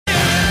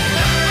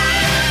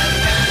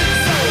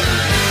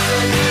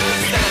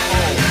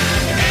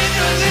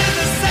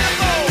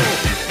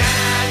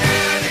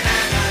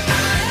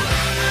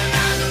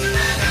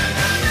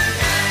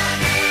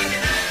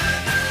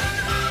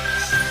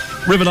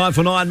River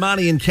 949,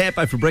 Marnie and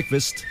Campo for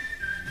breakfast.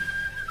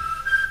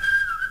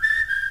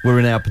 We're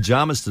in our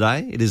pyjamas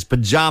today. It is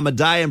Pyjama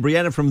Day, and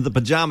Brianna from the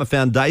Pyjama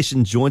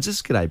Foundation joins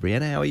us. G'day,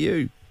 Brianna. How are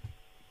you?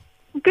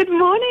 Good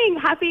morning.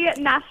 Happy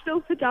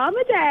National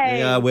Pyjama Day.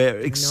 Yeah, we're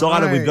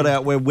excited.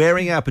 We're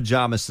wearing our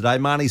pyjamas today.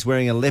 Marnie's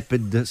wearing a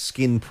leopard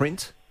skin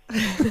print.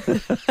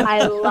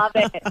 I love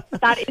it.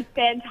 That is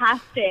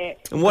fantastic.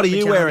 And what are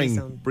you wearing,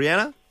 on.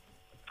 Brianna?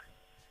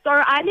 So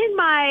I'm in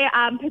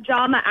my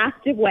pyjama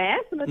activewear.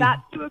 So I'm about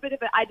to do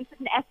I just did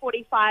an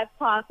F45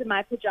 class in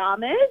my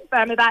pyjamas,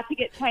 but I'm about to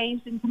get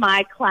changed into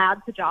my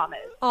cloud pyjamas.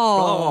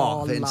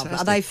 Oh, Love it. fantastic.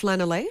 Are they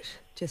flannelette?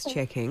 Just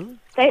checking.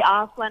 They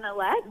are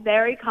flannelette,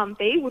 very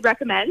comfy, would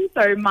recommend.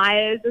 So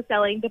Myers are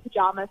selling the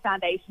Pyjama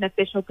Foundation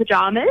official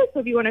pyjamas. So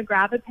if you want to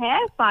grab a pair,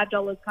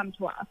 $5 come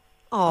to us.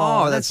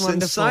 Oh, that's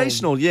wonderful.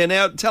 sensational. Yeah,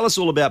 now tell us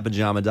all about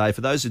Pyjama Day.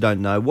 For those who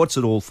don't know, what's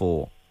it all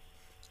for?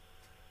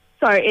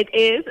 So it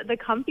is the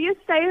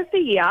comfiest day of the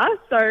year.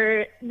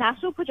 So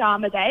National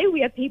Pyjama Day, we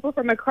have people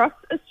from across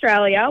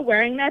Australia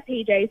wearing their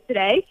PJs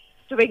today,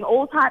 doing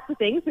all types of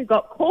things. We've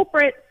got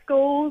corporate,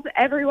 schools,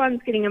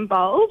 everyone's getting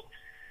involved.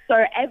 So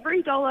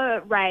every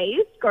dollar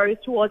raised goes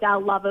towards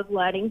our Love of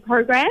Learning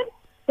program.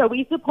 So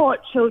we support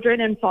children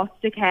in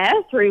foster care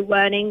through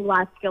learning,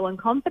 life skill and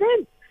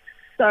confidence.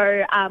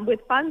 So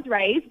with funds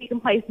raised, we can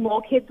place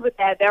more kids with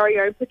their very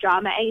own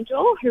pyjama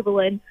angel who will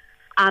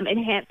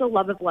enhance the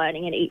love of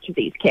learning in each of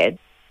these kids.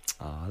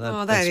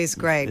 That is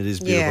great. It is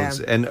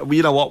beautiful. Yeah. And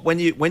you know what? When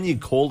you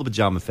call the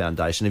Pyjama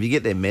Foundation, if you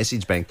get their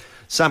message bank,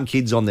 some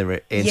kid's on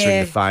there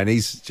answering the phone.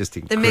 He's just The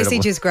incredible.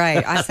 message is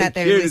great. I sat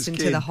there and Cutest listened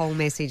to kid. the whole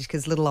message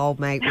because little old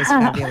mate was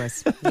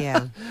fabulous.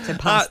 Yeah. So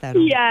pass that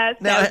on. Yes,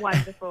 Now- they're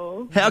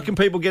wonderful. How can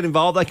people get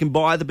involved? They can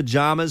buy the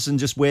pyjamas and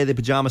just wear their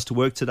pyjamas to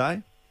work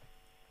today?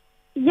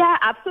 Yeah,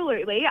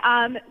 absolutely.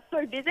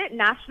 So visit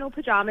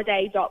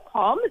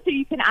nationalpyjamaday.com. So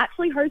you can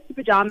actually host a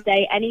pyjama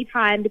day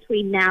anytime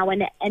between now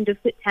and the end of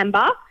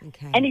September.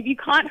 Okay. And if you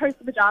can't host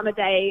a pyjama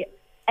day,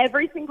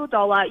 every single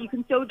dollar, you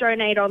can still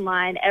donate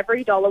online.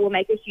 Every dollar will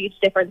make a huge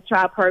difference to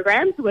our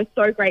program. So we're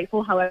so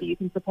grateful however you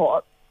can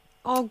support.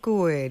 Oh,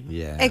 good.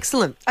 Yeah.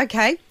 Excellent.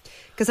 Okay.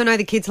 Because I know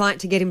the kids like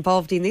to get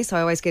involved in this. I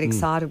always get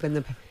excited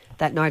when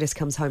that notice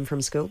comes home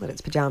from school that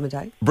it's pyjama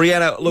day.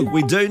 Brianna, look,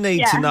 we do need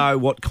to Yeah. know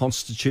what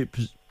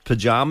constitutes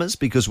pyjamas,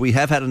 because we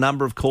have had a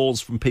number of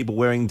calls from people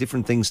wearing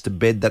different things to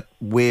bed that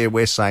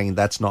we're saying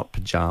that's not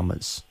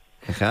pyjamas.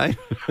 Okay?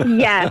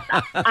 Yes,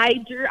 I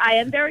do. I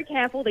am very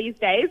careful these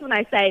days when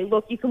I say,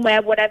 look, you can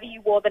wear whatever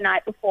you wore the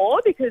night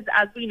before, because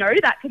as we know,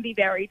 that can be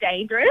very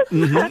dangerous.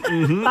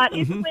 But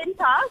it's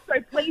winter,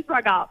 so please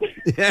rug up.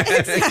 Yeah,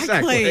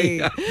 exactly.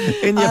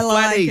 In your I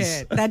like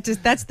flatties.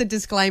 it. That's the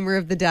disclaimer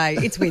of the day.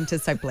 It's winter,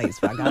 so please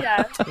rug up.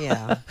 Yeah.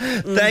 Yeah.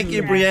 Thank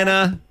you,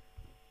 Brianna.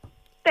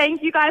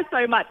 Thank you guys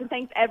so much, and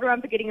thanks everyone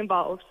for getting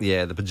involved.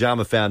 Yeah, the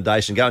Pyjama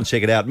Foundation. Go and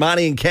check it out.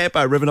 Marnie and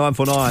Campo, River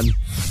 949.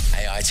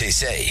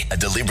 AITC, a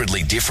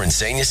deliberately different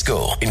senior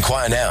school.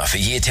 Inquire now for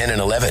year 10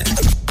 and 11.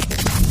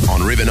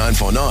 On River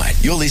 949,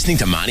 you're listening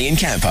to Marnie and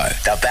Campo.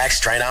 They're back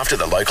straight after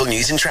the local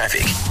news and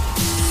traffic.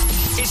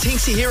 It's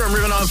Hinksy here on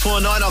River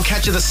 949. I'll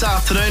catch you this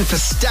afternoon for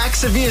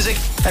stacks of music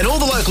and all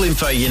the local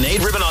info you need.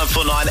 River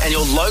 949 and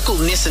your local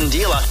Nissan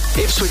dealer,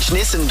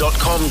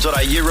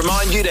 ipswichnissan.com.au.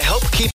 Remind you to help keep